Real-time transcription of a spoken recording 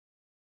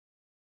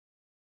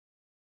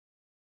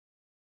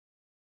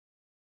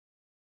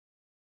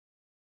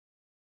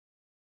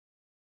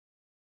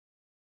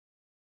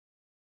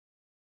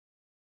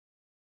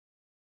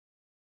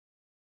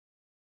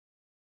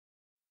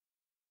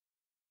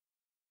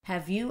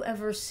Have you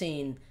ever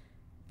seen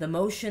the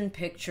motion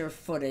picture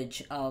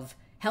footage of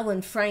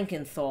Helen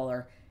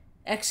Frankenthaler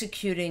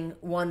executing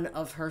one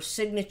of her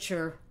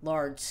signature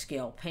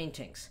large-scale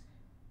paintings?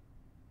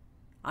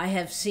 I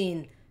have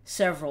seen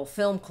several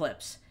film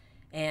clips,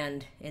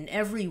 and in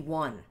every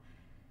one,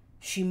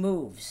 she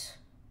moves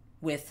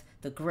with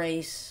the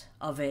grace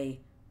of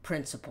a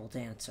principal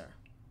dancer.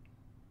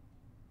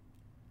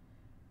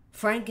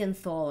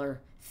 Frankenthaler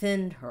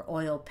thinned her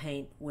oil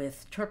paint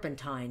with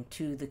turpentine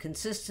to the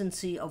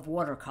consistency of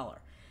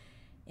watercolor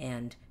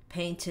and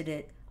painted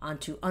it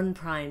onto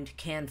unprimed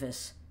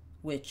canvas,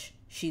 which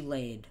she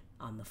laid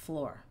on the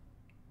floor.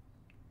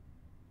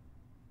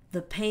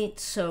 The paint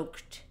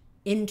soaked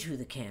into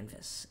the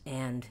canvas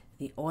and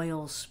the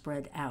oil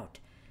spread out,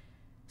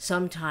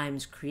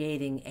 sometimes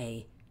creating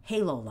a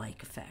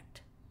halo-like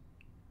effect.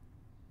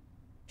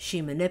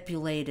 She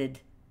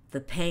manipulated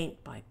the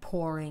paint by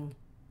pouring,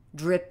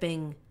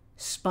 dripping,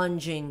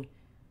 sponging,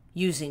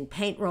 using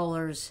paint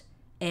rollers,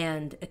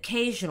 and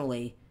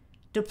occasionally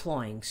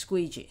deploying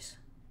squeegees.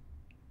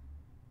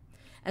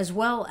 As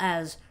well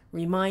as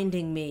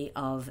reminding me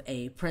of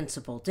a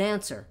principal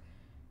dancer,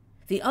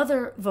 the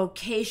other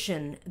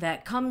vocation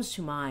that comes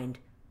to mind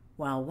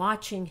while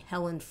watching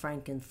Helen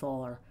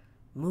Frankenthaler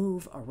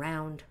move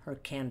around her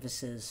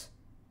canvases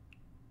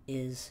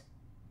is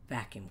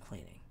vacuum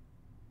cleaning.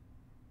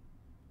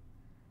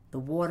 The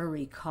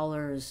watery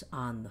colors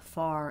on the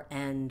far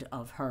end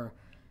of her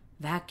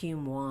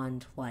vacuum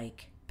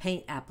wand-like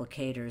paint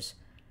applicators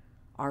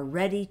are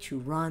ready to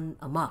run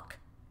amuck,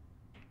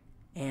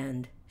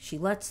 and she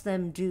lets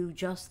them do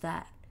just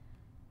that,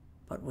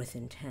 but with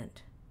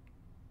intent.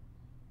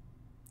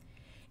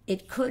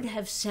 It could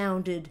have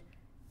sounded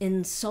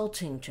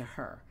insulting to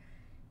her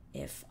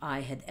if I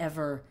had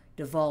ever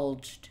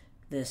divulged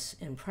this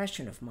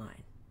impression of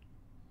mine.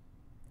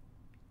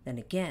 Then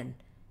again,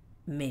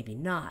 maybe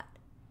not,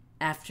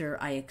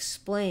 after I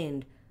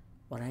explained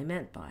what I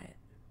meant by it.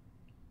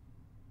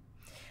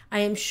 I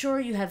am sure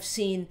you have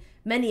seen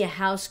many a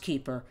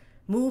housekeeper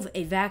move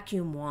a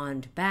vacuum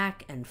wand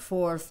back and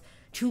forth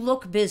to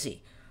look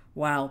busy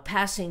while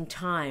passing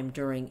time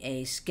during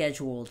a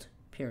scheduled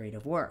period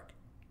of work.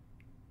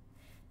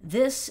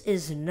 This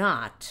is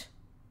not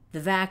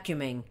the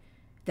vacuuming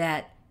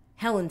that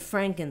Helen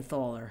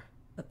Frankenthaler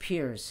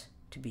appears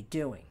to be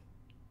doing.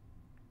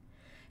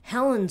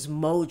 Helen's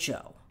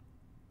mojo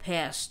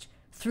passed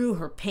through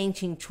her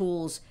painting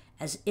tools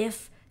as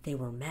if they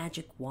were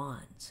magic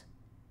wands.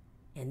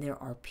 And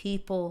there are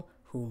people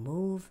who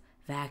move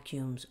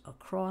vacuums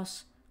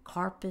across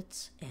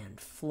carpets and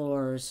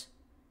floors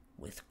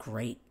with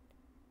great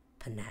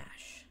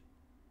panache.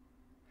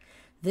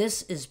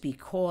 This is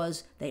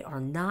because they are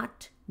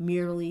not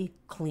merely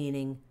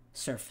cleaning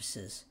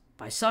surfaces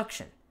by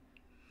suction.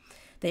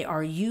 They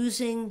are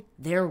using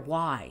their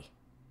why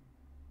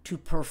to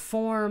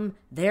perform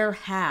their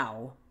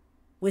how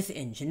with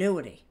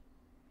ingenuity.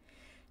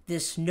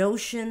 This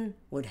notion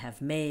would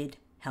have made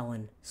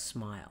Helen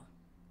smile.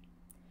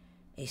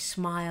 A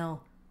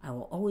smile I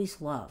will always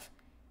love,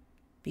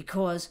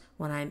 because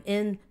when I'm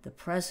in the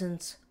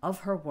presence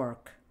of her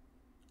work,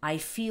 I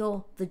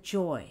feel the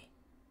joy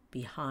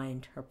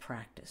behind her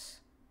practice.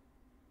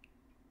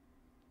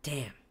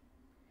 Damn,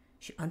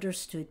 she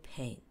understood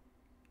paint,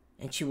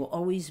 and she will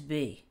always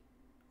be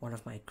one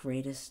of my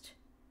greatest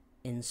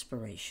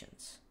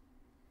inspirations.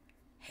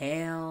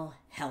 Hail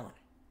Helen.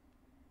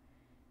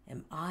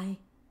 Am I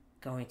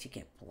going to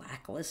get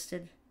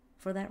blacklisted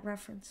for that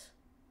reference?